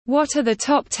What are the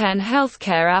top 10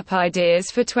 healthcare app ideas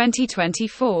for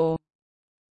 2024?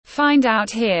 Find out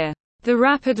here. The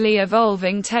rapidly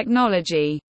evolving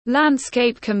technology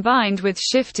landscape combined with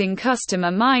shifting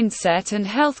customer mindset and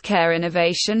healthcare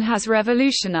innovation has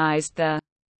revolutionized the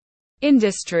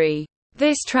industry.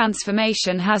 This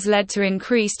transformation has led to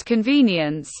increased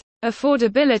convenience,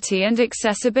 affordability and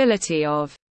accessibility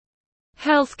of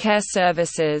healthcare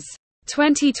services.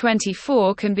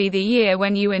 2024 can be the year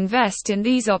when you invest in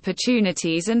these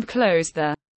opportunities and close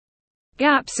the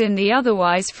gaps in the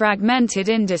otherwise fragmented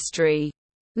industry.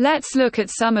 Let's look at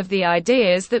some of the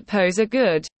ideas that pose a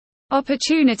good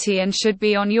opportunity and should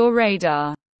be on your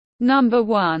radar. Number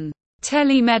 1.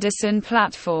 Telemedicine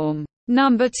platform.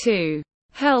 Number 2.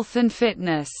 Health and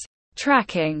fitness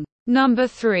tracking. Number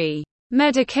 3.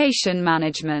 Medication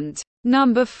management.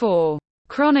 Number 4.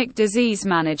 Chronic disease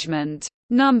management.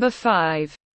 Number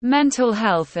 5. Mental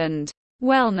health and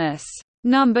wellness.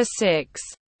 Number 6.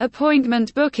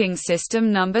 Appointment booking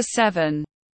system. Number 7.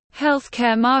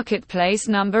 Healthcare marketplace.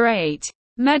 Number 8.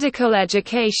 Medical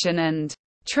education and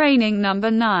training.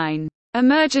 Number 9.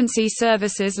 Emergency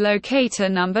services locator.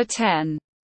 Number 10.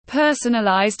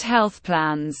 Personalized health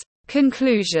plans.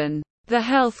 Conclusion. The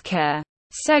healthcare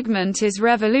segment is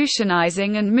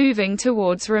revolutionizing and moving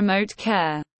towards remote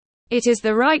care. It is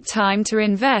the right time to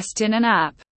invest in an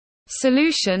app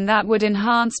solution that would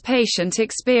enhance patient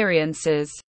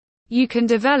experiences. You can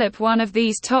develop one of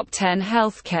these top 10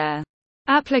 healthcare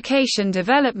application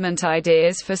development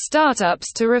ideas for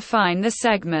startups to refine the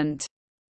segment.